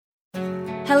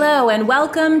Hello and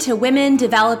welcome to Women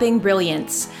Developing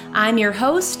Brilliance. I'm your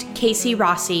host, Casey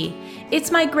Rossi. It's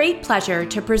my great pleasure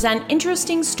to present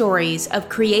interesting stories of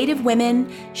creative women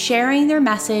sharing their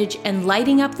message and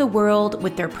lighting up the world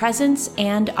with their presence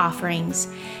and offerings.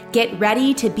 Get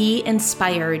ready to be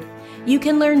inspired. You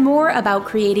can learn more about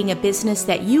creating a business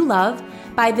that you love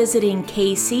by visiting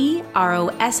kcrossi.com.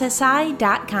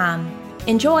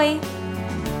 Enjoy!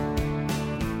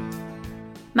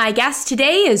 My guest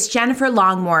today is Jennifer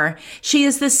Longmore. She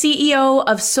is the CEO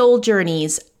of Soul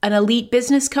Journeys, an elite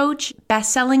business coach,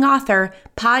 best-selling author,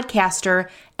 podcaster,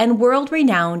 and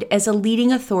world-renowned as a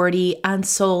leading authority on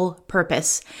soul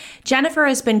purpose. Jennifer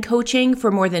has been coaching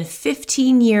for more than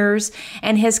 15 years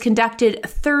and has conducted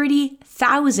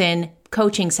 30,000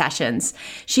 coaching sessions.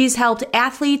 She's helped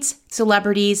athletes,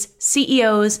 celebrities,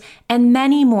 CEOs, and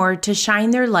many more to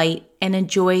shine their light and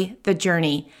enjoy the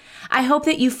journey. I hope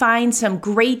that you find some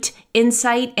great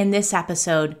insight in this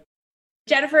episode.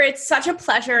 Jennifer, it's such a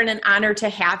pleasure and an honor to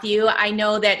have you. I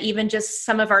know that even just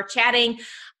some of our chatting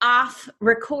off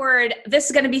record, this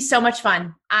is going to be so much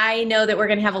fun. I know that we're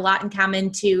going to have a lot in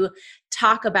common to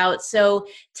talk about. So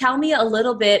tell me a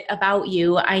little bit about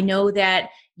you. I know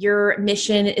that your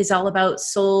mission is all about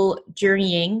soul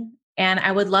journeying, and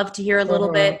I would love to hear a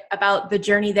little bit about the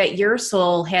journey that your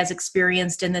soul has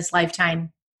experienced in this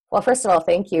lifetime. Well, first of all,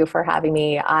 thank you for having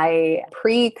me.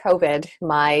 Pre-COVID,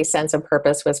 my sense of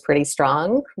purpose was pretty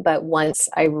strong, but once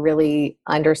I really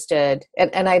understood,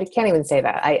 and I can't even say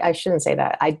that, I shouldn't say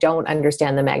that. I don't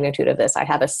understand the magnitude of this. I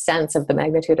have a sense of the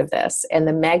magnitude of this, and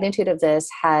the magnitude of this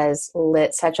has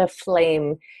lit such a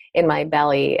flame in my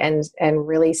belly and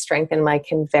really strengthened my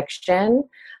conviction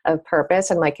of purpose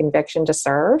and my conviction to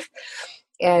serve.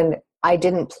 And I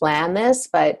didn't plan this,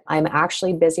 but I'm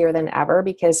actually busier than ever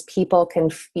because people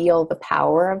can feel the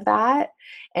power of that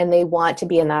and they want to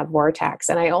be in that vortex.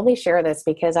 And I only share this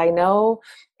because I know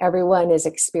everyone is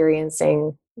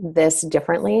experiencing this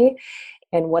differently.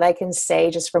 And what I can say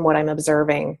just from what I'm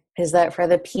observing is that for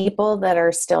the people that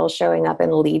are still showing up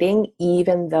and leading,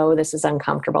 even though this is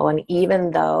uncomfortable and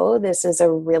even though this is a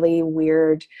really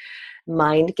weird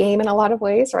mind game in a lot of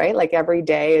ways, right? Like every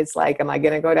day is like, am I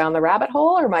going to go down the rabbit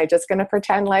hole or am I just going to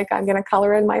pretend like I'm going to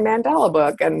color in my mandala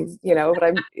book? And, but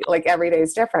I'm like, every day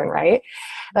is different, right?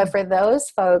 But for those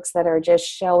folks that are just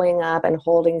showing up and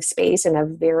holding space in a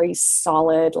very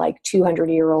solid, like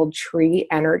 200-year-old tree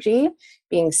energy,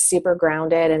 being super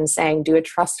grounded and saying, do a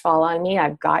trust fall on me,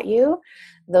 I've got you.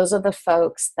 Those are the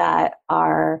folks that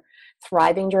are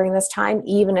thriving during this time,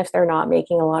 even if they're not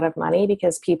making a lot of money,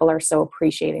 because people are so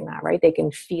appreciating that, right? They can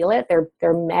feel it.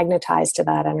 They're magnetized to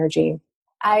that energy.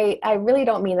 I really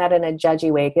don't mean that in a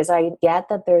judgy way, because I get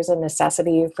that there's a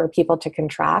necessity for people to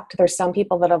contract. There's some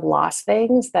people that have lost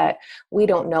things that we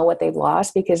don't know what they've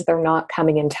lost because they're not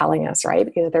coming and telling us, right?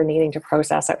 Because they're needing to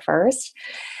process it first.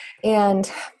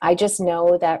 And I just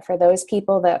know that for those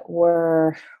people that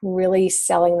were really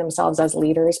selling themselves as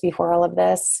leaders before all of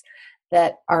this,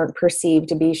 that aren't perceived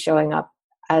to be showing up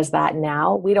as that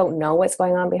now. We don't know what's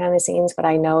going on behind the scenes, but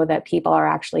I know that people are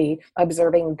actually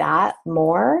observing that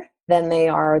more than they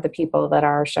are the people that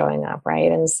are showing up,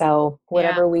 right? And so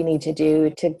whatever we need to do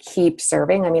to keep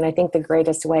serving, I mean, I think the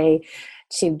greatest way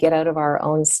to get out of our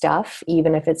own stuff,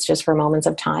 even if it's just for moments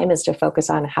of time, is to focus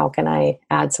on how can I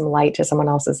add some light to someone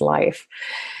else's life.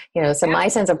 So my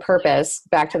sense of purpose,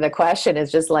 back to the question,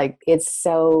 is just like, it's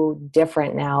so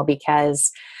different now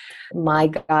because my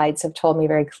guides have told me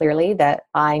very clearly that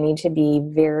I need to be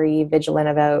very vigilant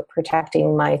about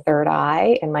protecting my third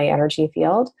eye and my energy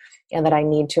field, and that I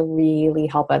need to really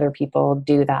help other people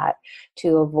do that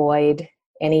to avoid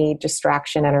any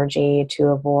distraction energy, to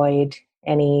avoid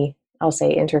any, I'll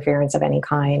say, interference of any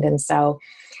kind. And so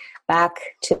back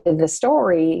to the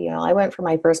story, I went for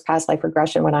my first past life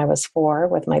regression when I was 4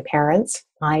 with my parents.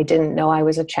 I didn't know I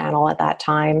was a channel at that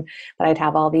time, but I'd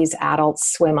have all these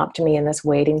adults swim up to me in this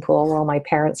wading pool while my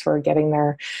parents were getting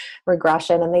their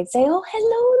regression. And they'd say, "Oh,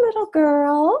 hello, little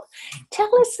girl.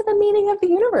 Tell us the meaning of the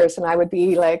universe." And I would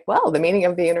be like, "Well, the meaning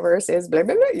of the universe is blah,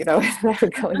 blah, blah," and I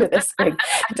would go into this big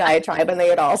diatribe and they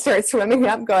would all start swimming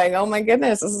up going, "Oh my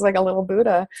goodness, this is like a little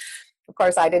Buddha." Of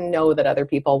course, I didn't know that other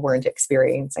people weren't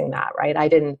experiencing that, right?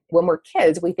 When we're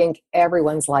kids, we think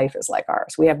everyone's life is like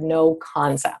ours. We have no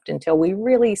concept until we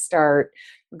really start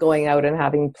going out and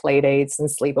having play dates and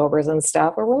sleepovers and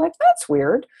stuff where we're like, that's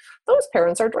weird. Those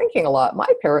parents are drinking a lot.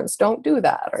 My parents don't do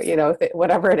that, or,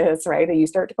 whatever it is, right? And you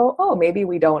start to go, oh, maybe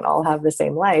we don't all have the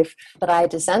same life. But I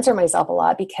had to censor myself a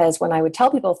lot because when I would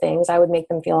tell people things, I would make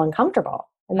them feel uncomfortable.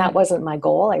 And that wasn't my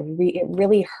goal. It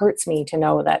really hurts me to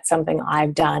know that something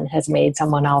I've done has made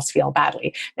someone else feel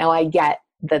badly. Now I get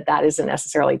that isn't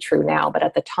necessarily true now. But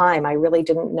at the time, I really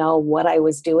didn't know what I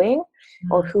was doing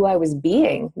or who I was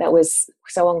being that was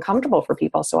so uncomfortable for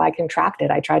people. So I contracted.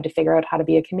 I tried to figure out how to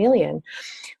be a chameleon,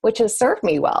 which has served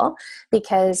me well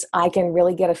because I can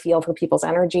really get a feel for people's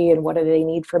energy and what do they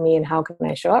need from me and how can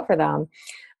I show up for them.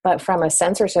 But from a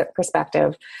censorship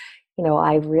perspective,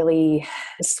 I really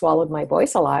swallowed my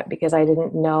voice a lot because I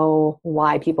didn't know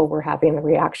why people were having the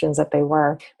reactions that they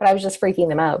were. But I was just freaking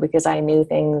them out because I knew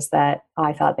things that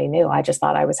I thought they knew. I just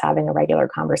thought I was having a regular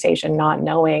conversation, not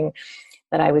knowing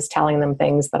that I was telling them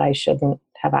things that I shouldn't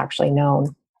have actually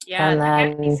known. Yeah, and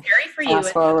then be scary for you.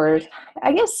 Fast forward,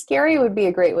 I guess scary would be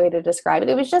a great way to describe it.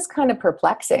 It was just kind of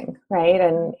perplexing, right?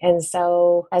 And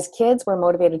so as kids, we're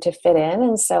motivated to fit in.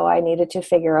 And so I needed to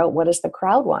figure out, what does the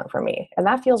crowd want from me? And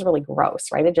that feels really gross,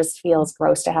 right? It just feels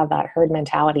gross to have that herd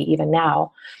mentality even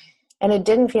now. And it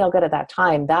didn't feel good at that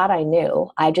time. That I knew.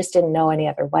 I just didn't know any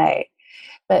other way.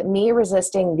 But me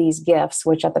resisting these gifts,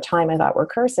 which at the time I thought were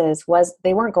curses,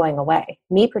 they weren't going away.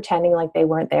 Me pretending like they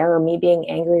weren't there, or me being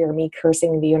angry, or me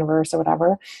cursing the universe or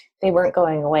whatever, they weren't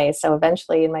going away. So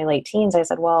eventually in my late teens, I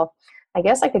said, well, I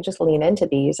guess I could just lean into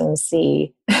these and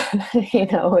see,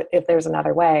 if there's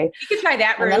another way. You could try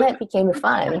that route. And then it became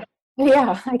fun.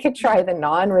 Yeah, I could try the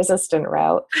non-resistant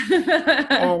route.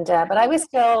 But I was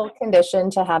still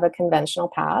conditioned to have a conventional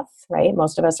path, right?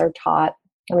 Most of us are taught,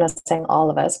 I'm not saying all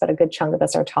of us, but a good chunk of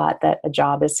us are taught that a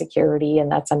job is security and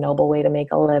that's a noble way to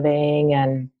make a living.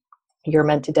 And you're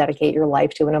meant to dedicate your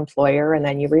life to an employer, and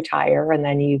then you retire, and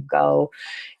then you go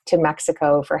to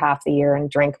Mexico for half the year and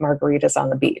drink margaritas on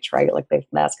the beach, right? Like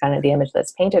that's kind of the image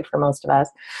that's painted for most of us.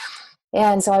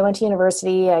 And so I went to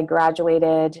university. I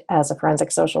graduated as a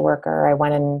forensic social worker. I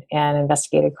went in and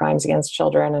investigated crimes against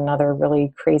children and other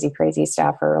really crazy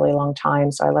stuff for a really long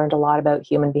time. So I learned a lot about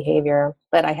human behavior,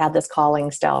 but I had this calling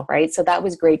still, right? So that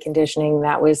was great conditioning.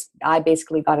 I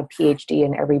basically got a PhD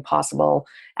in every possible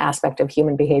aspect of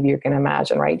human behavior you can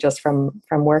imagine, right? Just from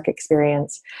work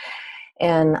experience.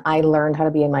 And I learned how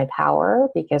to be in my power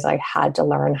because I had to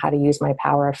learn how to use my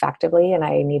power effectively. And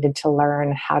I needed to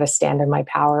learn how to stand in my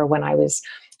power when I was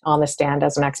on the stand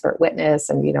as an expert witness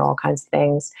and, all kinds of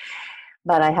things.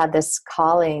 But I had this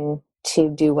calling to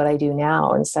do what I do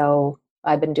now. And so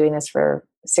I've been doing this for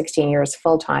 16 years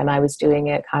full time. I was doing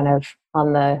it kind of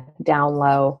on the down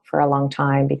low for a long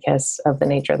time because of the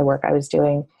nature of the work I was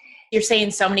doing. You're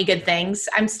saying so many good things.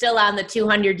 I'm still on the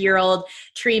 200-year-old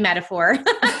tree metaphor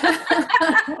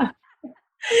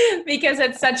because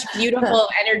it's such beautiful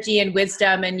energy and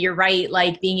wisdom. And you're right,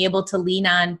 like being able to lean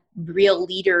on real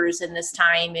leaders in this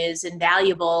time is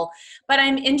invaluable. But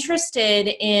I'm interested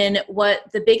in what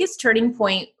the biggest turning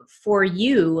point for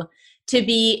you to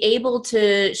be able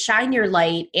to shine your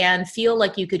light and feel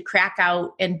like you could crack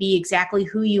out and be exactly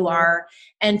who you are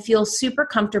and feel super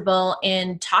comfortable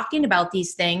in talking about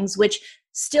these things, which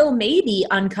still may be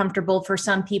uncomfortable for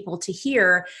some people to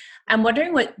hear. I'm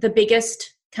wondering what the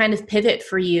biggest kind of pivot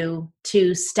for you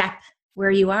to step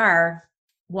where you are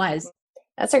was.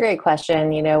 That's a great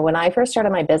question. When I first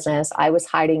started my business, I was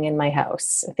hiding in my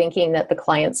house, thinking that the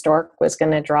client stork was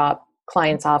going to drop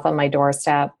clients off on my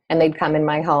doorstep and they'd come in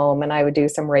my home and I would do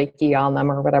some Reiki on them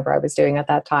or whatever I was doing at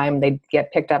that time. They'd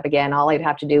get picked up again. All I'd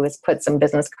have to do was put some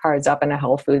business cards up in a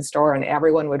health food store and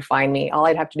everyone would find me. All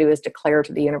I'd have to do is declare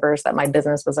to the universe that my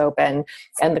business was open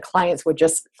and the clients would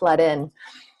just flood in.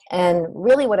 And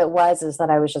really what it was is that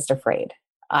I was just afraid.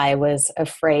 I was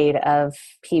afraid of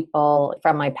people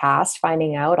from my past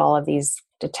finding out, all of these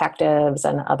detectives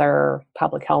and other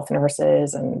public health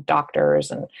nurses and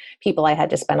doctors and people I had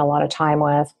to spend a lot of time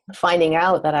with, finding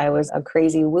out that I was a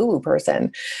crazy woo-woo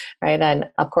person, right? And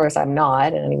of course I'm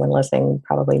not, and anyone listening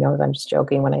probably knows I'm just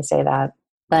joking when I say that.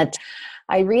 But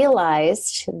I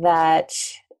realized that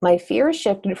my fear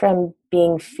shifted from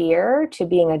being fear to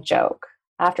being a joke.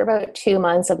 After about 2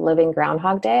 months of living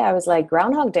Groundhog Day, I was like,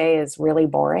 Groundhog Day is really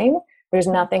boring. There's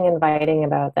nothing inviting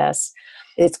about this.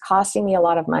 It's costing me a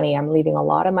lot of money. I'm leaving a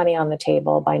lot of money on the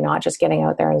table by not just getting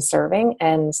out there and serving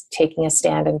and taking a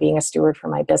stand and being a steward for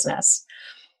my business.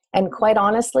 And quite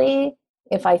honestly,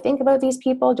 if I think about these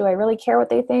people, do I really care what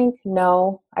they think?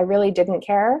 No, I really didn't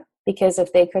care, because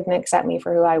if they couldn't accept me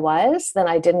for who I was, then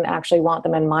I didn't actually want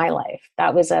them in my life.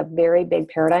 That was a very big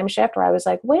paradigm shift where I was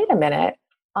like, wait a minute,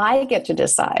 I get to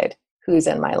decide who's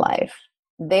in my life.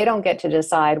 They don't get to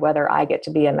decide whether I get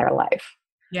to be in their life.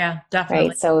 Yeah, definitely.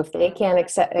 Right. So if they can't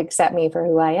accept me for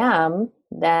who I am,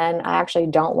 then I actually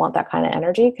don't want that kind of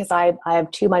energy, because I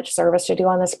have too much service to do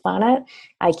on this planet.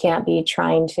 I can't be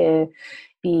trying to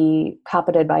be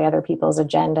puppeted by other people's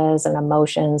agendas and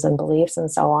emotions and beliefs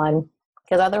and so on.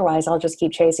 because otherwise I'll just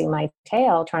keep chasing my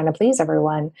tail trying to please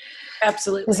everyone.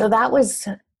 Absolutely. So that was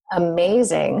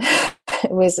amazing.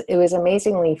 It was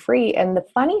amazingly free. And the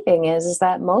funny thing is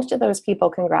that most of those people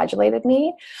congratulated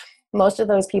me. Most of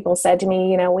those people said to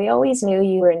me, we always knew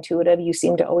you were intuitive. You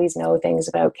seem to always know things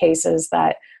about cases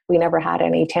that we never had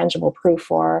any tangible proof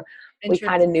for. We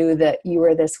kind of knew that you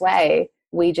were this way.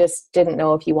 We just didn't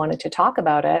know if you wanted to talk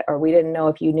about it, or we didn't know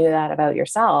if you knew that about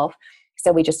yourself.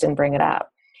 So we just didn't bring it up.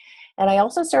 And I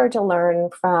also started to learn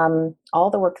from all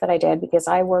the work that I did, because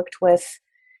I worked with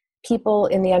people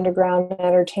in the underground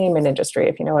entertainment industry,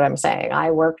 if you know what I'm saying.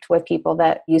 I worked with people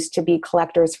that used to be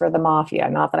collectors for the mafia.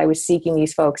 Not that I was seeking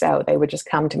these folks out. They would just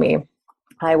come to me.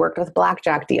 I worked with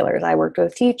blackjack dealers. I worked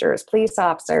with teachers, police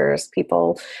officers,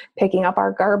 people picking up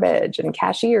our garbage, and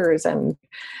cashiers, and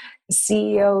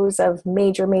CEOs of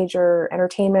major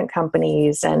entertainment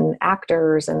companies, and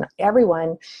actors, and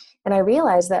everyone. And I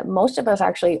realized that most of us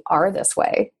actually are this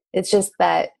way. It's just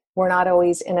that we're not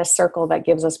always in a circle that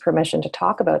gives us permission to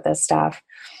talk about this stuff.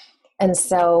 And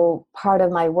so part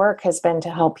of my work has been to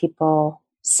help people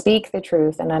speak the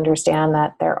truth and understand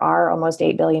that there are almost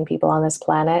 8 billion people on this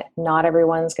planet. Not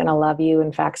everyone's going to love you.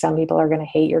 In fact, some people are going to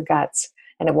hate your guts.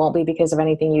 And it won't be because of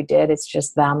anything you did. It's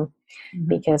just them. Mm-hmm.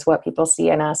 Because what people see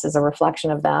in us is a reflection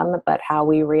of them, but how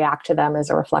we react to them is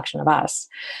a reflection of us.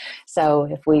 So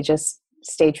if we just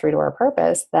stay true to our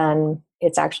purpose, then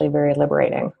it's actually very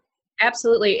liberating.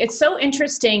 Absolutely. It's so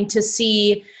interesting to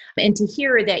see and to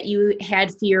hear that you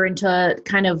had fear, and to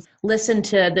kind of listen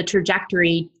to the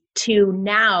trajectory to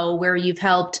now where you've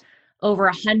helped over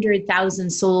 100,000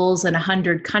 souls in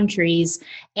 100 countries,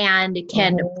 and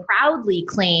can proudly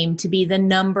claim to be the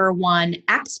number one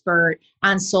expert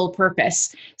on soul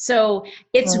purpose. So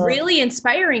it's really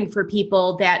inspiring for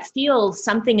people that feel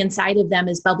something inside of them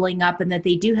is bubbling up, and that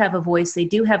they do have a voice, they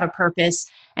do have a purpose.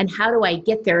 And how do I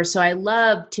get there? So I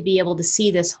love to be able to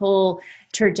see this whole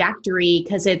trajectory,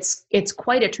 because it's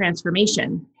quite a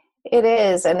transformation. It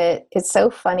is. And it's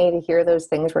so funny to hear those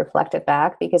things reflected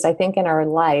back, because I think in our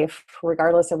life,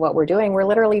 regardless of what we're doing, we're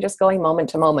literally just going moment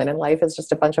to moment, and life is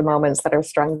just a bunch of moments that are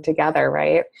strung together,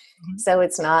 right? Mm-hmm. So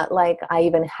it's not like I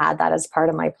even had that as part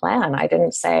of my plan. I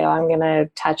didn't say, I'm going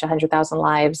to touch 100,000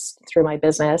 lives through my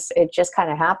business. It just kind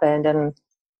of happened. And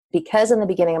because in the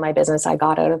beginning of my business, I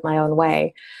got out of my own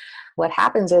way. What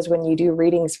happens is when you do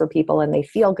readings for people and they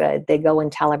feel good, they go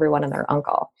and tell everyone and their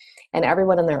uncle. And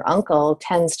everyone and their uncle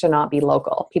tends to not be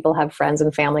local. People have friends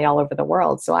and family all over the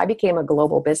world. So I became a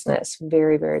global business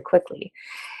very, very quickly.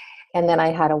 And then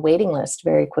I had a waiting list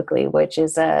very quickly, which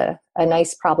is a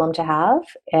nice problem to have.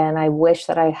 And I wish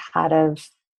that I had have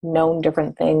known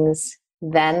different things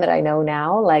then that I know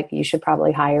now. Like, you should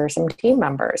probably hire some team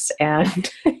members, and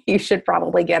you should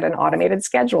probably get an automated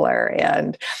scheduler,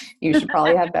 and you should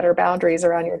probably have better boundaries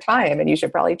around your time, and you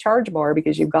should probably charge more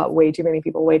because you've got way too many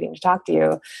people waiting to talk to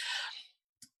you.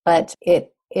 But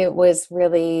it was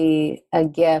really a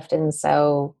gift. And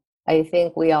so I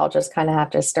think we all just kind of have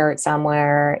to start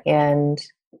somewhere, and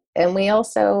we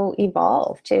also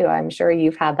evolve too. I'm sure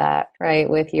you've had that, right,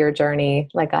 with your journey.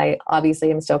 Like, I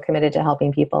obviously am still committed to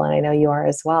helping people, and I know you are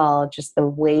as well. Just the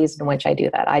ways in which I do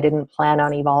that. I didn't plan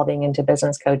on evolving into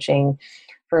business coaching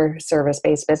for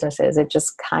service-based businesses. It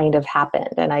just kind of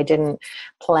happened. And I didn't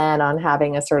plan on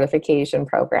having a certification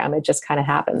program. It just kind of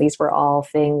happened. These were all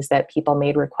things that people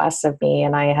made requests of me,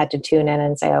 and I had to tune in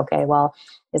and say, okay, well,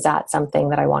 is that something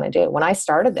that I want to do? When I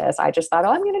started this, I just thought,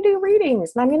 I'm going to do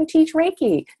readings, and I'm going to teach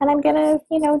Reiki, and I'm going to,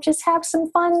 just have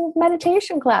some fun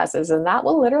meditation classes. And that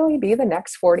will literally be the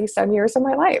next 40 some years of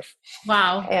my life.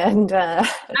 Wow. And,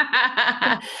 well,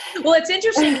 it's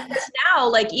interesting because now,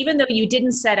 like, even though you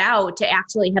didn't set out to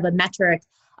actually have a metric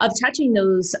of touching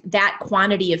that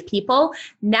quantity of people,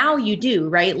 now you do,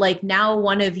 right? Like, now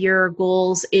one of your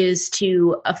goals is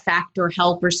to affect or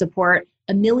help or support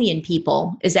 1 million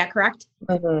people. Is that correct?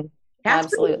 Mm-hmm. That's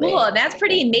absolutely pretty cool. That's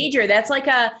pretty major. That's like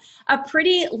a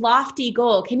pretty lofty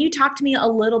goal. Can you talk to me a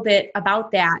little bit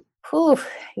about that? Whew,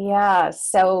 yeah.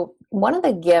 So one of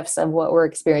the gifts of what we're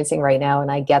experiencing right now,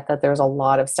 and I get that there's a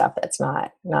lot of stuff that's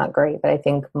not great, but I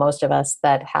think most of us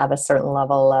that have a certain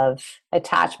level of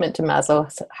attachment to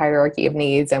Maslow's hierarchy of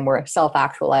needs, and we're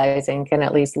self-actualizing, can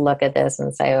at least look at this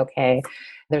and say, okay,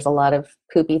 there's a lot of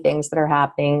poopy things that are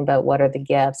happening, but what are the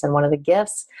gifts? And one of the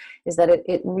gifts is that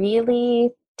it really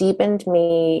deepened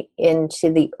me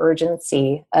into the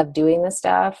urgency of doing the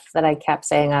stuff that I kept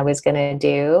saying I was going to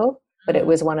do. But it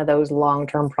was one of those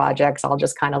long-term projects. I'll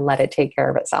just kind of let it take care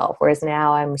of itself. Whereas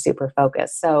now I'm super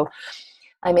focused. So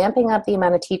I'm amping up the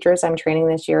amount of teachers I'm training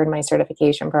this year in my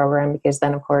certification program, because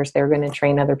then, of course, they're going to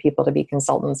train other people to be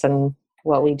consultants and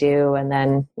what we do. And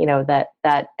then,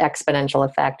 that exponential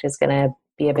effect is going to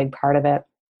be a big part of it.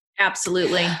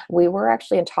 Absolutely. We were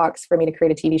actually in talks for me to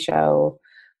create a TV show,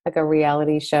 like a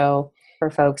reality show for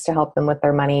folks to help them with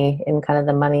their money in kind of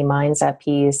the money mindset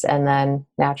piece. And then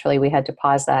naturally we had to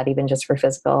pause that even just for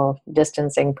physical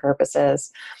distancing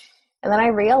purposes. And then I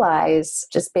realized,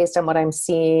 just based on what I'm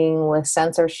seeing with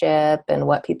censorship and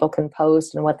what people can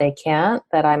post and what they can't,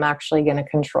 that I'm actually going to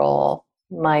control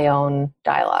my own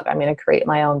dialogue. I'm going to create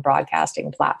my own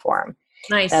broadcasting platform.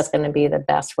 Nice. That's going to be the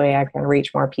best way I can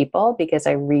reach more people, because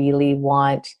I really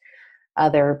want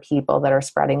other people that are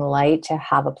spreading light to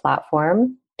have a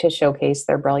platform to showcase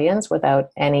their brilliance without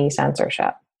any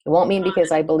censorship. It won't mean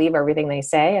because I believe everything they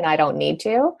say and I don't need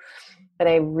to, but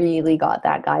I really got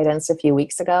that guidance a few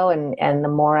weeks ago. And the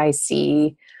more I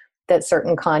see that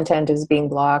certain content is being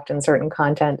blocked and certain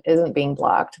content isn't being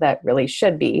blocked, that really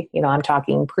should be, I'm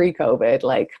talking pre-COVID,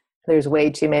 like there's way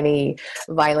too many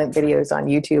violent videos on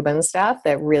YouTube and stuff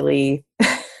that really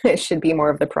it should be more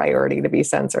of the priority to be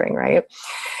censoring, right?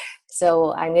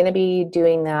 So I'm going to be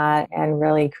doing that and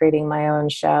really creating my own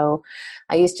show.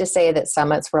 I used to say that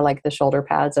summits were like the shoulder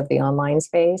pads of the online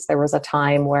space. There was a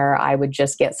time where I would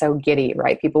just get so giddy,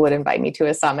 right? People would invite me to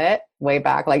a summit way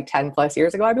back like 10 plus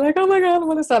years ago. I'd be like, oh my God, I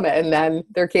want a summit. And then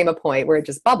there came a point where it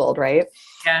just bubbled, right?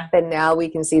 Yeah. But now we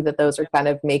can see that those are kind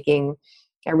of making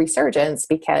a resurgence,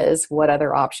 because what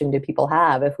other option do people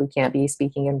have if we can't be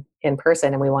speaking in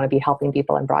person and we want to be helping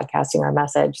people and broadcasting our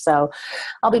message? So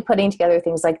I'll be putting together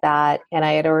things like that. And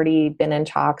I had already been in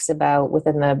talks about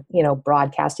within the,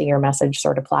 broadcasting your message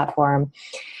sort of platform.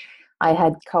 I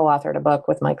had co-authored a book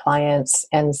with my clients.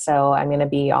 And so I'm going to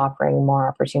be offering more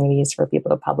opportunities for people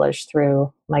to publish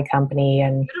through my company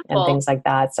and things like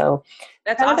that. So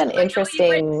that's kind awesome. of an interesting.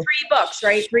 You've written 3 books,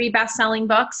 right? 3 best-selling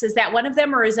books. Is that one of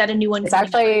them, or is that a new one? It's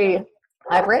actually,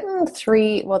 I've written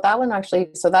 3. Well, that one actually,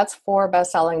 so that's 4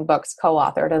 best-selling books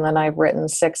co-authored. And then I've written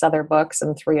 6 other books,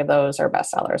 and 3 of those are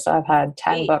bestsellers. So I've had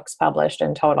 10 books published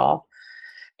in total.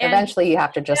 And eventually you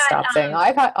have to just stop saying,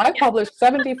 I've published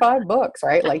 75 books,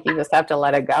 right? Like you just have to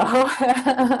let it go.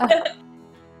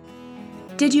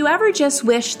 Did you ever just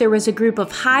wish there was a group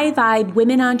of high-vibe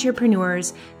women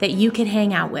entrepreneurs that you could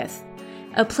hang out with?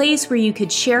 A place where you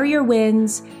could share your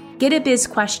wins, get a biz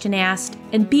question asked,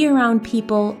 and be around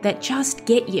people that just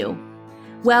get you?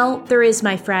 Well, there is,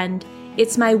 my friend.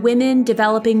 It's my Women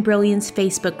Developing Brilliance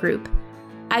Facebook group.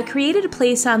 I created a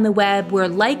place on the web where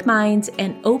like minds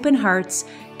and open hearts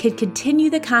could continue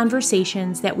the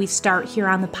conversations that we start here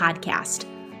on the podcast.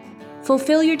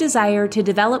 Fulfill your desire to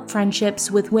develop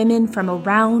friendships with women from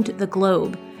around the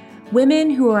globe, women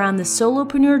who are on the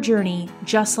solopreneur journey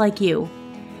just like you.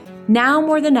 Now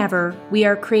more than ever, we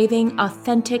are craving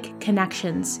authentic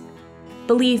connections.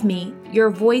 Believe me,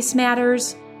 your voice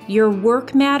matters, your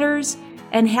work matters,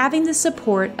 and having the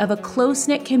support of a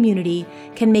close-knit community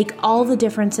can make all the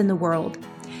difference in the world.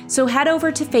 So head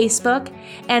over to Facebook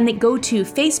and go to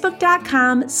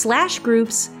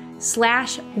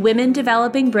facebook.com/groups/Women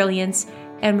Developing Brilliance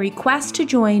and request to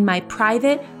join my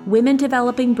private Women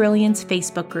Developing Brilliance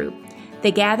Facebook group,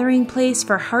 the gathering place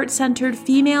for heart-centered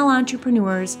female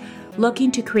entrepreneurs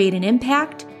looking to create an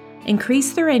impact,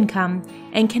 increase their income,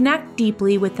 and connect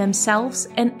deeply with themselves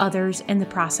and others in the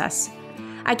process.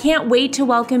 I can't wait to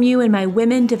welcome you in my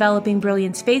Women Developing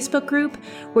Brilliance Facebook group,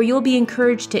 where you'll be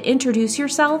encouraged to introduce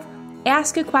yourself,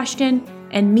 ask a question,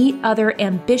 and meet other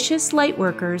ambitious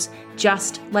lightworkers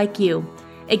just like you.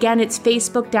 Again, it's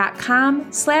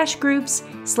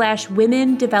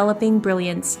facebook.com/groups/Women Developing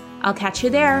Brilliance. I'll catch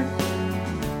you there.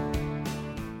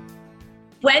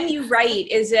 When you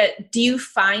write, do you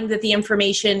find that the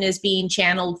information is being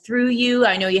channeled through you?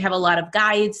 I know you have a lot of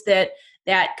guides that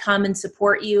come and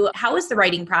support you. How is the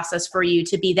writing process for you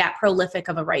to be that prolific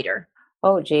of a writer?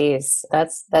 Oh, geez,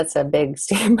 that's a big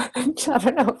statement. I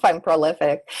don't know if I'm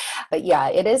prolific, but yeah,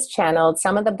 it is channeled.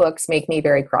 Some of the books make me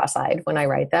very cross-eyed when I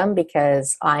write them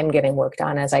because I'm getting worked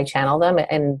on as I channel them.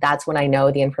 And that's when I know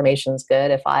the information's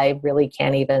good. If I really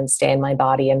can't even stay in my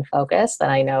body and focus, then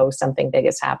I know something big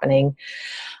is happening.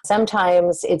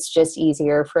 Sometimes it's just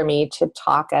easier for me to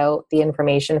talk out the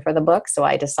information for the book. So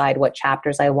I decide what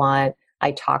chapters I want.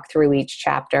 I talk through each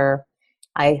chapter.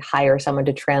 I hire someone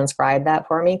to transcribe that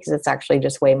for me because it's actually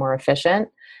just way more efficient.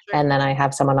 And then I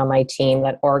have someone on my team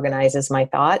that organizes my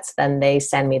thoughts. Then they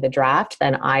send me the draft.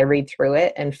 Then I read through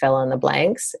it and fill in the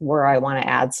blanks where I want to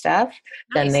add stuff.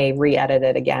 Nice. Then they re-edit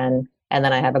it again. And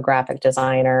then I have a graphic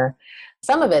designer.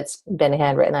 Some of it's been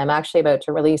handwritten. I'm actually about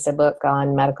to release a book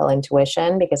on medical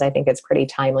intuition because I think it's pretty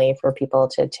timely for people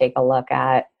to take a look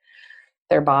at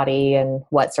their body and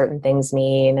what certain things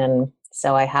mean and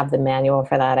So I have the manual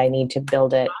for that. I need to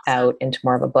build it out into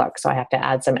more of a book. So I have to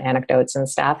add some anecdotes and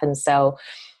stuff. And so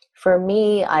for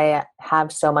me, I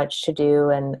have so much to do.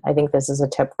 And I think this is a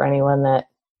tip for anyone that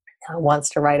wants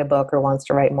to write a book or wants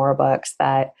to write more books,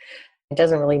 that it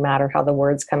doesn't really matter how the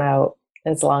words come out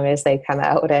as long as they come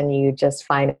out and you just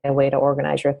find a way to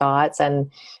organize your thoughts.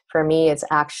 And for me, it's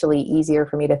actually easier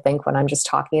for me to think when I'm just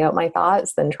talking out my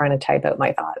thoughts than trying to type out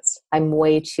my thoughts. I'm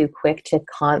way too quick to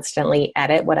constantly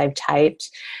edit what I've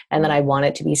typed, and then I want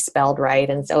it to be spelled right.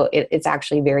 And so it's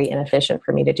actually very inefficient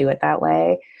for me to do it that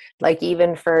way. Like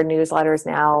even for newsletters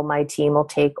now, my team will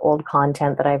take old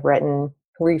content that I've written,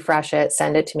 refresh it,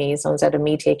 send it to me. So instead of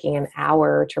me taking an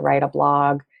hour to write a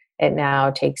blog, it now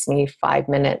takes me 5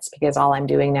 minutes, because all I'm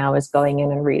doing now is going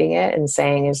in and reading it and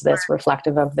saying, is this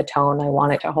reflective of the tone I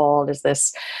want it to hold? Is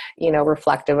this,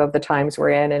 reflective of the times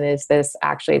we're in? And is this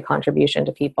actually a contribution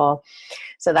to people?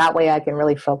 So that way I can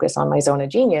really focus on my zone of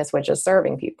genius, which is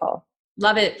serving people.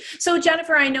 Love it. So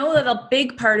Jennifer, I know that a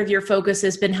big part of your focus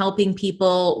has been helping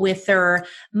people with their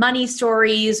money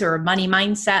stories or money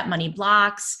mindset, money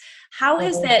blocks. How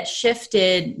has that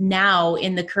shifted now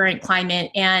in the current climate?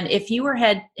 And if you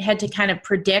had to kind of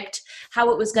predict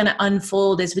how it was going to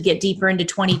unfold as we get deeper into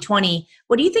 2020,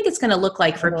 what do you think it's going to look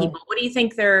like for people? What do you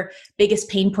think their biggest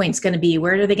pain point's going to be?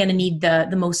 Where are they going to need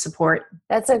the most support?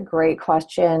 That's a great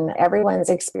question. Everyone's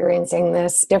experiencing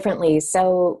this differently.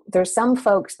 So there's some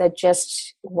folks that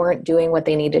just weren't doing what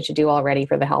they needed to do already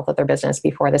for the health of their business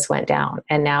before this went down.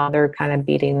 And now they're kind of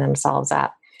beating themselves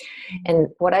up. And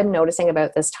what I'm noticing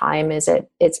about this time is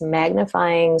it's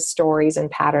magnifying stories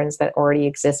and patterns that already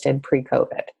existed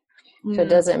pre-COVID. So it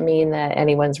doesn't mean that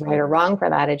anyone's right or wrong for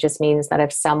that. It just means that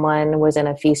if someone was in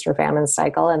a feast or famine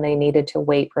cycle and they needed to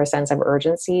wait for a sense of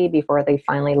urgency before they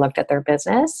finally looked at their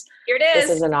business, here it is.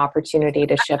 This is an opportunity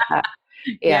to shift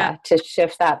that. To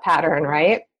shift that pattern,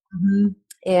 right? Mm-hmm.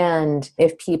 And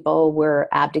if people were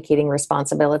abdicating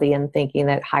responsibility and thinking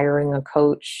that hiring a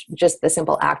coach, just the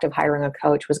simple act of hiring a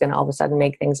coach, was going to all of a sudden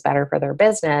make things better for their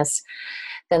business,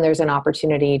 then there's an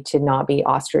opportunity to not be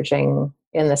ostriching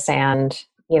in the sand,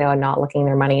 and not looking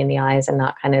their money in the eyes and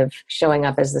not kind of showing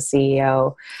up as the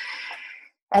CEO.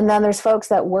 And then there's folks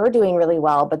that were doing really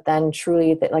well, but then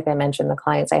truly, like I mentioned, the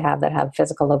clients I have that have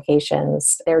physical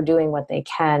locations, they're doing what they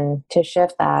can to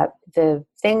shift that. The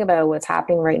thing about what's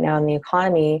happening right now in the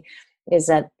economy is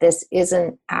that this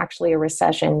isn't actually a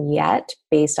recession yet,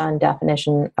 based on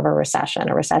definition of a recession.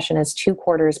 A recession is 2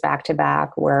 quarters back to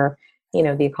back where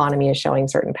the economy is showing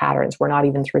certain patterns. We're not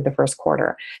even through the first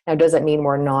quarter. Now, does it mean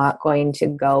we're not going to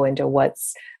go into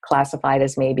what's classified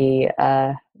as maybe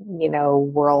a,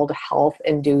 world health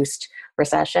induced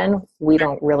recession? We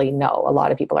don't really know. A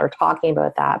lot of people are talking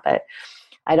about that, but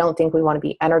I don't think we want to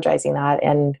be energizing that.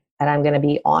 And I'm going to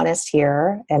be honest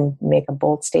here and make a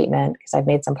bold statement, because I've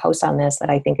made some posts on this, that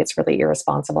I think it's really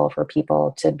irresponsible for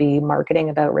people to be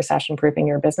marketing about recession proofing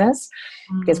your business,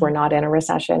 because we're not in a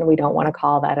recession. We don't want to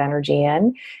call that energy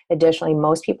in. Additionally,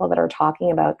 most people that are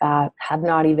talking about that have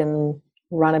not even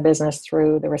run a business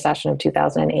through the recession of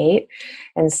 2008.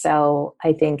 And so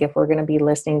I think if we're going to be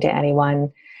listening to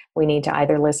anyone, we need to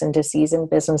either listen to seasoned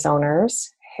business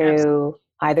owners who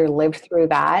either lived through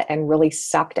that and really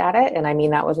sucked at it. And I mean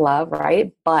that with love,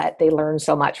 right? But they learned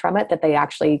so much from it that they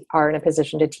actually are in a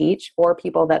position to teach, or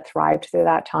people that thrived through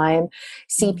that time,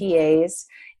 CPAs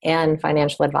and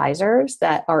financial advisors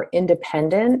that are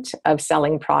independent of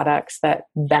selling products that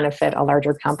benefit a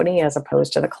larger company as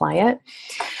opposed to the client.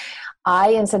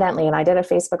 I incidentally, and I did a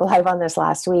Facebook Live on this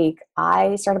last week,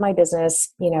 I started my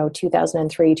business,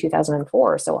 2003,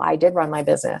 2004. So I did run my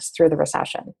business through the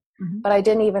recession, but I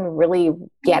didn't even really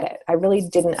get it. I really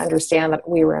didn't understand that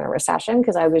we were in a recession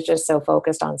because I was just so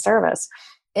focused on service.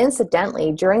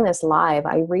 Incidentally, during this live,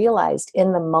 I realized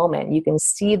in the moment, you can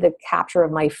see the capture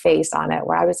of my face on it,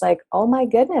 where I was like, oh my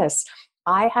goodness,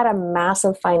 I had a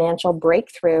massive financial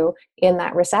breakthrough in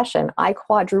that recession. I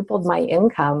quadrupled my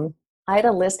income. I had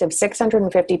a list of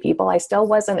 650 people. I still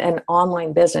wasn't an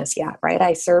online business yet, right?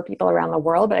 I served people around the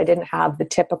world, but I didn't have the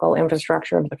typical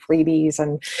infrastructure of the freebies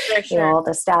and all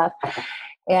the stuff.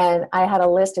 And I had a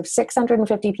list of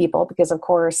 650 people because, of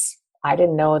course, I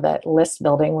didn't know that list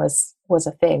building was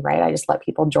a thing, right? I just let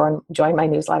people join my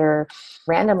newsletter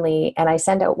randomly. And I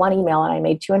sent out one email and I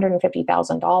made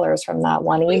 $250,000 from that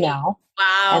one email.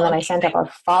 Wow. And then I sent up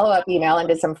a follow-up email and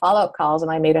did some follow-up calls,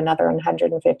 and I made another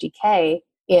 $150K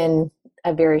in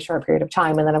a very short period of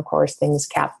time. And then, of course, things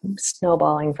kept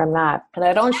snowballing from that. And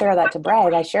I don't share that to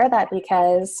brag. I share that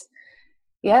because,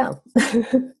 yeah.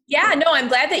 Yeah, no, I'm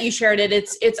glad that you shared it.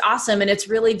 It's awesome. And it's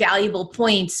really valuable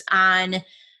points on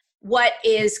what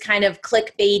is kind of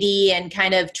clickbaity and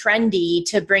kind of trendy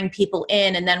to bring people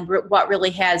in, and then what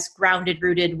really has grounded,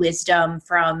 rooted wisdom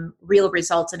from real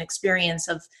results and experience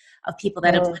of people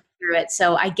that have lived through it.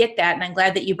 So I get that, and I'm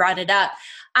glad that you brought it up.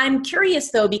 I'm curious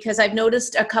though, because I've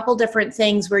noticed a couple different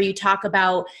things where you talk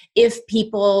about if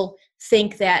people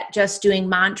think that just doing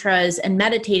mantras and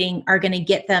meditating are going to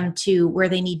get them to where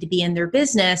they need to be in their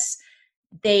business,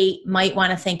 they might want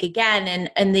to think again.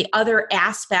 And the other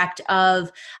aspect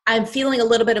of, I'm feeling a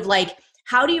little bit of like,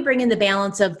 how do you bring in the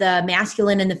balance of the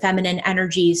masculine and the feminine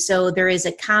energies so there is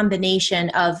a combination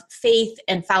of faith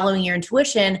and following your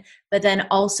intuition, but then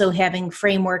also having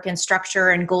framework and structure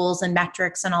and goals and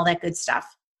metrics and all that good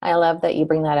stuff? I love that you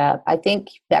bring that up. I think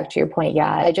back to your point,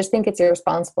 yeah, I just think it's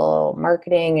irresponsible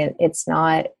marketing, and it's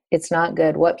not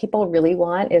good. What people really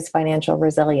want is financial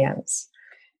resilience,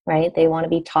 right? They want to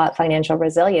be taught financial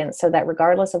resilience so that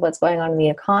regardless of what's going on in the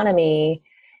economy,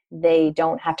 they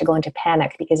don't have to go into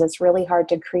panic, because it's really hard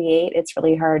to create. It's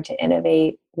really hard to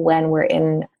innovate when we're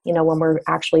when we're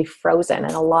actually frozen.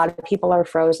 And a lot of people are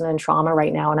frozen in trauma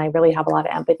right now. And I really have a lot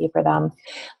of empathy for them.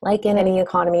 Like in any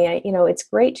economy, it's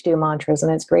great to do mantras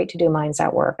and it's great to do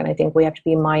mindset work. And I think we have to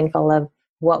be mindful of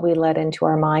what we let into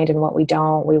our mind and what we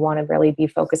don't. We want to really be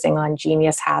focusing on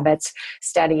genius habits,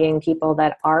 studying people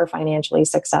that are financially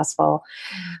successful.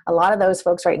 A lot of those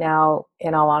folks right now,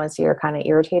 in all honesty, are kind of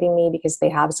irritating me because they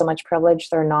have so much privilege.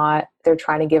 They're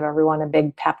trying to give everyone a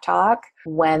big pep talk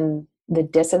when the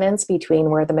dissonance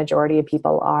between where the majority of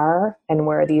people are and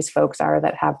where these folks are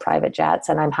that have private jets.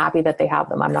 And I'm happy that they have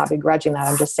them. I'm not begrudging that.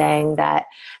 I'm just saying that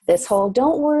this whole,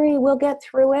 don't worry, we'll get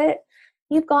through it,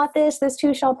 you've got this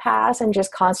too shall pass, and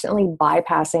just constantly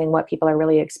bypassing what people are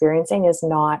really experiencing is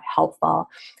not helpful.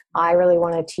 I really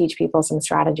want to teach people some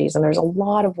strategies, and there's a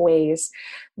lot of ways,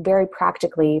 very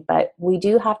practically, but we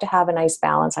do have to have a nice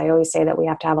balance. I always say that we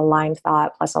have to have aligned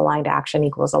thought plus aligned action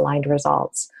equals aligned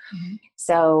results. Mm-hmm.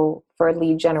 So for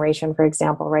lead generation, for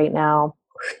example, right now,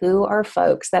 who are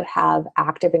folks that have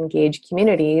active, engaged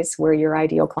communities where your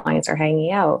ideal clients are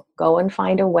hanging out? Go and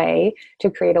find a way to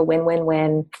create a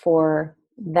win-win-win for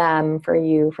them, for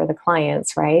you, for the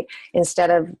clients, right? Instead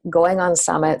of going on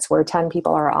summits where 10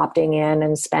 people are opting in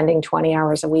and spending 20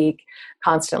 hours a week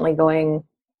constantly going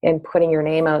and putting your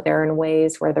name out there in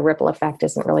ways where the ripple effect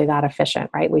isn't really that efficient,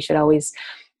 right? We should always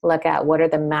look at what are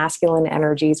the masculine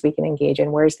energies we can engage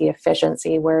in. Where's the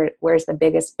efficiency? Where's the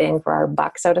biggest bang for our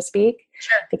buck, so to speak?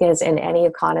 Sure. Because in any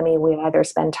economy, we either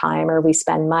spend time or we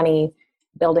spend money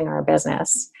building our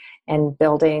business and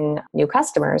building new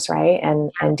customers, right?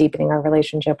 And deepening our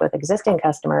relationship with existing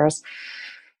customers.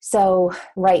 So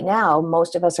right now,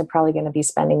 most of us are probably going to be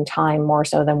spending time more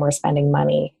so than we're spending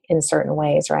money in certain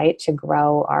ways, right? To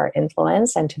grow our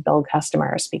influence and to build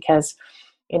customers. Because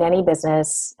in any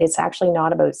business, it's actually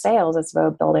not about sales, it's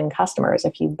about building customers.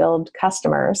 If you build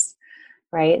customers,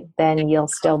 right, then you'll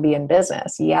still be in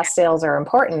business. Yes, sales are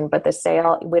important, but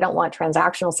we don't want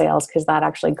transactional sales because that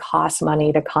actually costs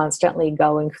money to constantly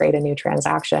go and create a new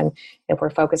transaction. If we're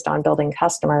focused on building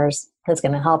customers, it's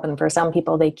going to help. And for some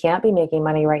people, they can't be making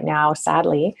money right now,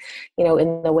 sadly,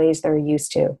 in the ways they're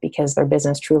used to because their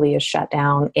business truly is shut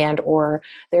down or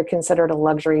they're considered a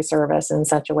luxury service in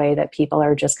such a way that people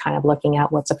are just kind of looking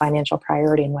at what's a financial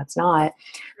priority and what's not.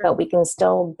 But we can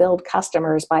still build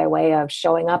customers by way of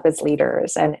showing up as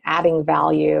leaders and adding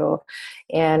value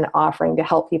and offering to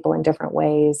help people in different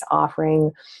ways,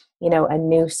 offering a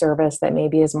new service that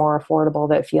maybe is more affordable,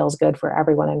 that feels good for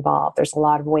everyone involved. There's a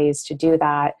lot of ways to do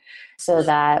that so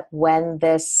that when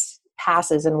this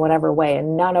passes in whatever way,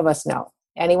 and none of us know,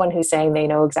 anyone who's saying they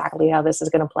know exactly how this is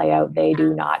going to play out, they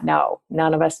do not know.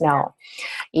 None of us know,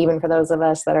 even for those of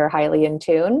us that are highly in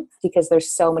tune, because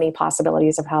there's so many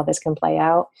possibilities of how this can play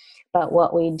out. But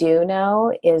what we do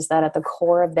know is that at the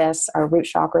core of this, our root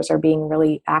chakras are being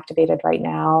really activated right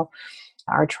now.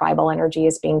 Our tribal energy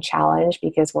is being challenged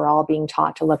because we're all being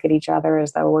taught to look at each other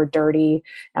as though we're dirty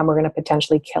and we're going to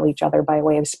potentially kill each other by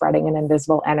way of spreading an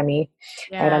invisible enemy.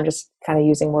 Yeah. Right? I'm just kind of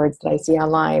using words that I see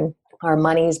online. Our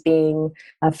money's being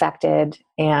affected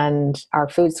and our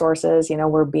food sources,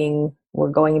 we're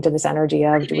going into this energy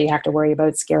of, do we have to worry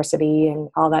about scarcity and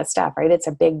all that stuff, right? It's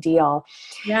a big deal.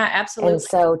 Yeah, absolutely. And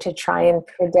so to try and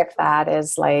predict that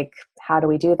is like, how do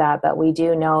we do that? But we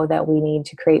do know that we need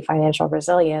to create financial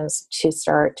resilience to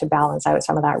start to balance out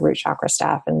some of that root chakra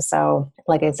stuff. And so,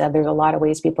 like I said, there's a lot of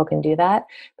ways people can do that,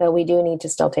 but we do need to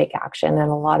still take action. And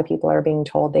a lot of people are being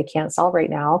told they can't sell right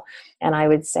now. And I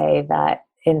would say that,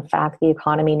 in fact, the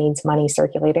economy needs money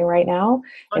circulating right now.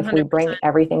 100%. If we bring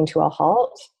everything to a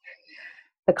halt,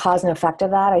 the cause and effect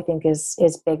of that, I think, is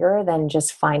bigger than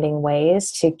just finding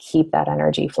ways to keep that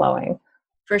energy flowing.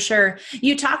 For sure.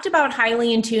 You talked about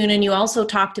highly in tune, and you also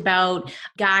talked about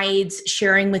guides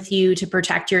sharing with you to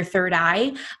protect your third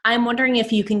eye. I'm wondering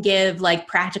if you can give like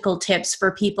practical tips for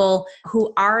people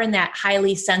who are in that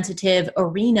highly sensitive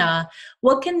arena.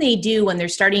 What can they do when they're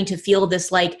starting to feel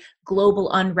this like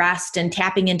global unrest and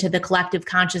tapping into the collective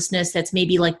consciousness that's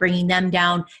maybe like bringing them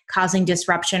down, causing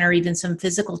disruption or even some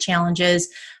physical challenges?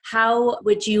 How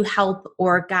would you help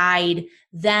or guide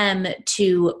them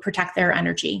to protect their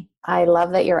energy? I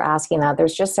love that you're asking that.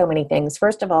 There's just so many things.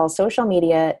 First of all, social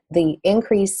media, the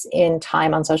increase in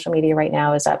time on social media right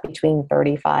now is up between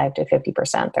 35 to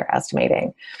 50%, they're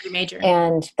estimating. Pretty major.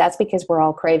 And that's because we're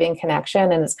all craving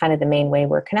connection, and it's kind of the main way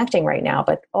we're connecting right now.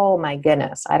 But oh my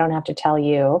goodness, I don't have to tell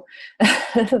you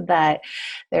that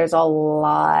there's a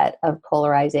lot of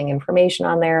polarizing information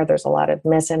on there. There's a lot of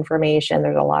misinformation.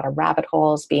 There's a lot of rabbit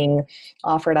holes being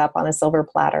offered up on a silver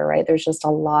platter, right? There's just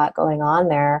a lot going on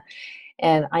there.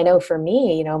 And I know for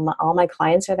me, all my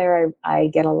clients are there. I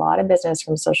get a lot of business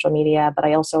from social media, but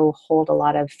I also hold a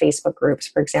lot of Facebook groups,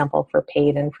 for example, for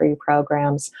paid and free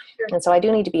programs. Sure. And so I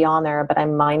do need to be on there, but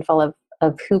I'm mindful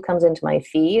of who comes into my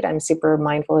feed. I'm super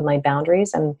mindful of my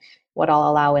boundaries and what I'll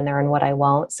allow in there and what I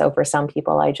won't. So for some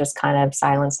people, I just kind of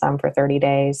silence them for 30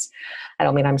 days. I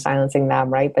don't mean I'm silencing them,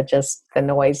 right? But just the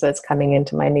noise that's coming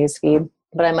into my newsfeed.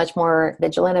 But I'm much more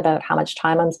vigilant about how much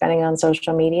time I'm spending on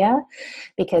social media,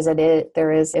 because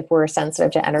if we're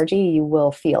sensitive to energy, you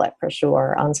will feel it for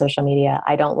sure on social media.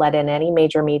 I don't let in any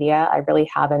major media. I really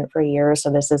haven't for years.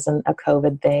 So this isn't a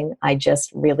COVID thing. I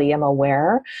just really am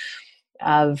aware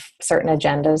of certain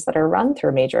agendas that are run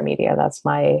through major media. That's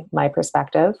my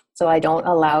perspective. So I don't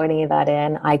allow any of that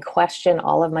in. I question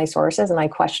all of my sources and I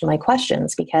question my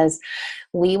questions, because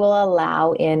we will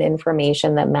allow in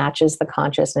information that matches the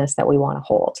consciousness that we want to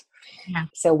hold. Yeah.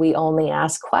 So we only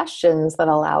ask questions that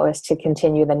allow us to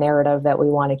continue the narrative that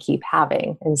we want to keep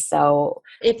having. And so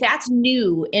if that's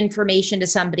new information to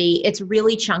somebody, it's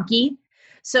really chunky.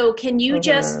 So can you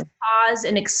just pause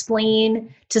and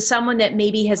explain to someone that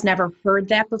maybe has never heard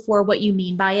that before what you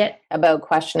mean by it? About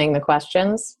questioning the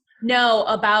questions? No,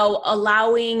 about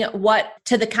allowing what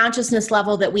to the consciousness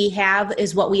level that we have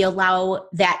is what we allow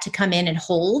that to come in and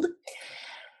hold.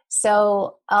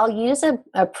 So I'll use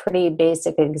a pretty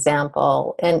basic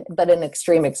example, but an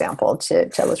extreme example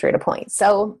to illustrate a point.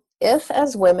 So if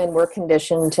as women we're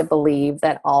conditioned to believe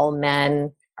that all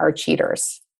men are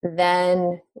cheaters,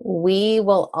 then we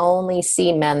will only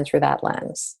see men through that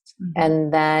lens. Mm-hmm.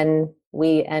 And then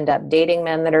we end up dating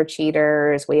men that are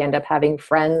cheaters. We end up having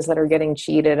friends that are getting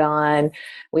cheated on.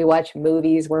 We watch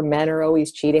movies where men are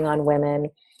always cheating on women.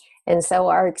 And so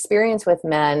our experience with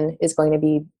men is going to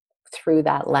be through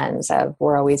that lens of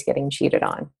we're always getting cheated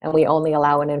on. And we only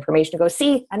allow in information to go,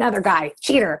 see, another guy,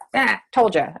 cheater,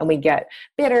 told you. And we get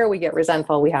bitter, we get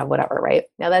resentful, we have whatever, right?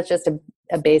 Now that's just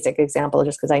a basic example,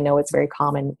 just because I know it's very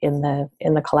common in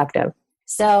the collective.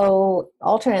 So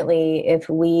alternately, if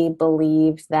we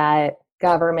believe that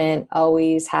government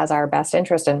always has our best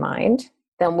interest in mind,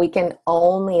 then we can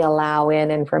only allow in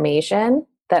information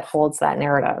that holds that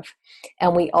narrative.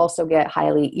 And we also get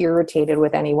highly irritated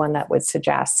with anyone that would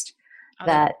suggest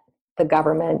that the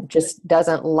government just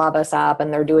doesn't love us up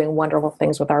and they're doing wonderful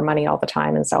things with our money all the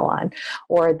time and so on.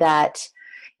 Or that,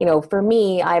 for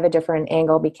me, I have a different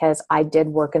angle because I did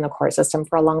work in the court system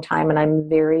for a long time, and I'm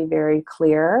very, very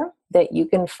clear that you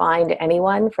can find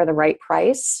anyone for the right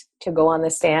price to go on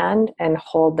the stand and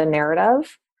hold the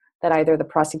narrative that either the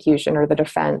prosecution or the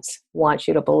defense wants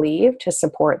you to believe to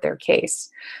support their case,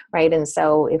 right? And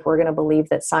so if we're going to believe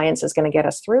that science is going to get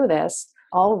us through this,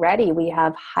 already we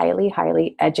have highly,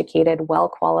 highly educated,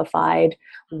 well-qualified,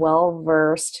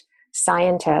 well-versed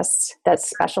scientists that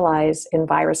specialize in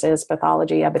viruses,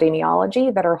 pathology,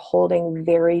 epidemiology that are holding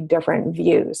very different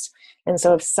views. And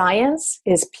so if science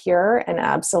is pure and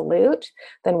absolute,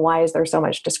 then why is there so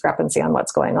much discrepancy on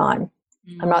what's going on?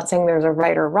 I'm not saying there's a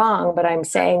right or wrong, but I'm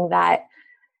saying that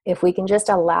if we can just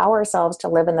allow ourselves to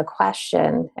live in the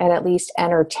question and at least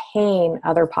entertain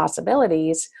other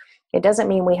possibilities, it doesn't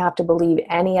mean we have to believe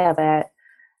any of it.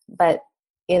 But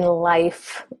in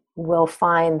life, we'll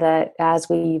find that as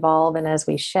we evolve and as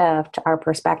we shift, our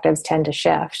perspectives tend to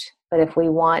shift. But if we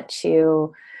want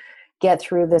to get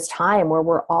through this time where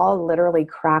we're all literally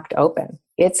cracked open,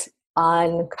 it's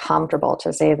uncomfortable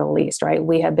to say the least, right?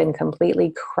 We have been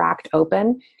completely cracked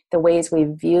open. The ways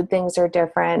we've viewed things are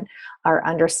different. Our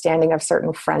understanding of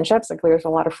certain friendships, like there's a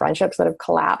lot of friendships that have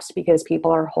collapsed because people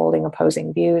are holding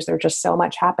opposing views. There's just so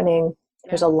much happening. Yeah.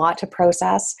 There's a lot to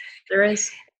process. There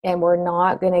is. And we're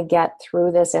not going to get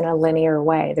through this in a linear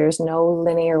way. There's no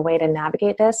linear way to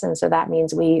navigate this. And so that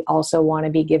means we also want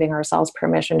to be giving ourselves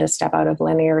permission to step out of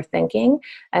linear thinking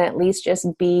and at least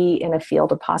just be in a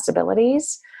field of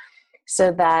possibilities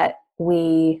so that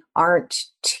we aren't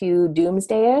too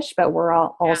doomsday-ish, but we're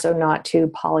also not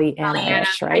too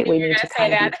Pollyanna-ish, right? We need to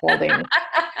kind of be holding.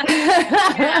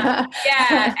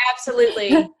 Yeah,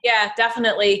 absolutely. Yeah,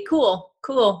 definitely. Cool.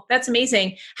 That's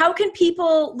amazing. How can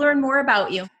people learn more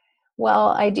about you? Well,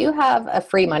 I do have a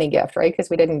free money gift, right?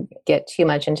 Because we didn't get too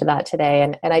much into that today.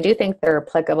 And I do think they're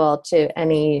applicable to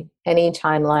any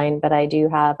timeline, but I do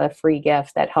have a free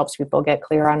gift that helps people get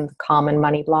clear on the common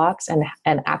money blocks and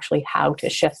actually how to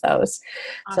shift those.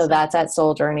 Awesome. So that's at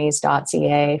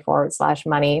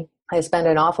souljourneys.ca/money. I spend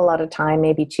an awful lot of time,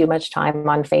 maybe too much time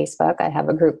on Facebook. I have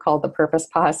a group called the Purpose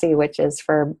Posse, which is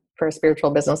for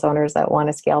spiritual business owners that want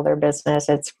to scale their business.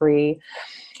 It's free.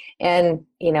 And,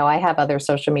 I have other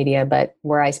social media, but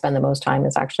where I spend the most time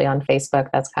is actually on Facebook.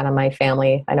 That's kind of my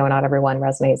family. I know not everyone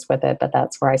resonates with it, but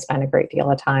that's where I spend a great deal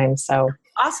of time. So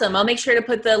awesome. I'll make sure to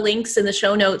put the links in the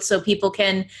show notes so people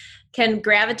can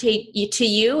gravitate to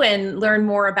you and learn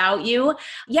more about you.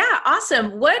 Yeah,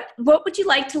 awesome. What would you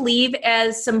like to leave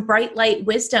as some bright light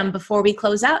wisdom before we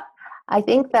close up? I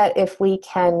think that if we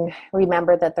can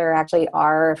remember that there actually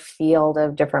are a field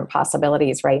of different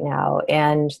possibilities right now,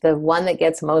 and the one that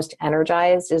gets most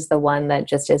energized is the one that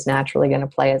just is naturally going to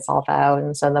play itself out.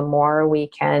 And so the more we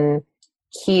can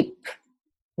keep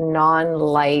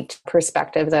non-light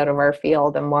perspectives out of our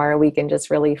field, the more we can just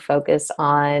really focus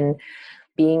on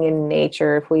being in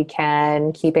nature if we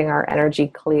can, keeping our energy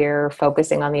clear,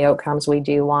 focusing on the outcomes we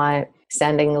do want,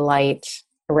 sending light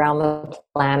around the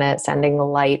planet, sending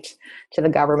light to the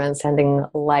government, sending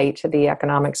light to the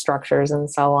economic structures and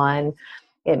so on.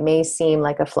 It may seem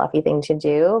like a fluffy thing to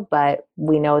do, but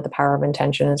we know the power of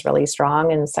intention is really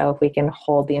strong. And so if we can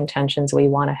hold the intentions we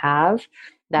want to have,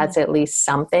 that's at least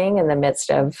something in the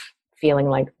midst of feeling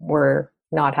like we're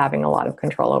not having a lot of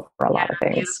control over a lot of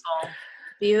things.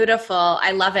 Beautiful.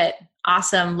 I love it.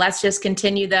 Awesome. Let's just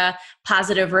continue the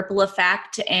positive ripple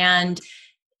effect and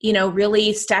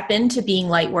really step into being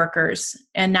light workers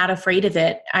and not afraid of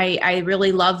it. I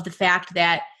really love the fact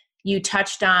that you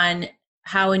touched on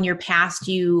how in your past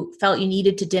you felt you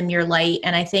needed to dim your light.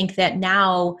 And I think that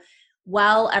now,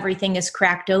 while everything is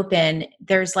cracked open,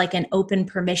 there's like an open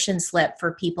permission slip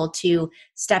for people to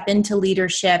step into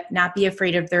leadership, not be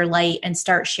afraid of their light, and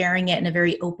start sharing it in a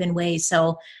very open way.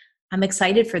 So I'm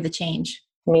excited for the change.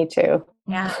 Me too.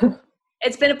 Yeah.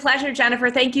 It's been a pleasure, Jennifer.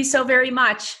 Thank you so very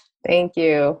much. Thank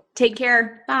you. Take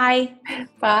care. Bye.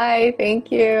 Bye.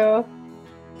 Thank you.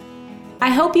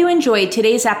 I hope you enjoyed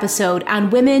today's episode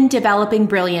on women developing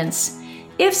brilliance.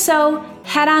 If so,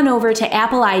 head on over to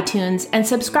Apple iTunes and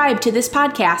subscribe to this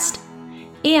podcast.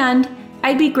 And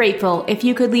I'd be grateful if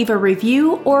you could leave a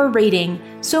review or a rating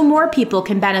so more people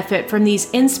can benefit from these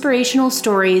inspirational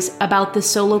stories about the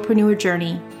solopreneur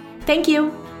journey. Thank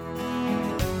you.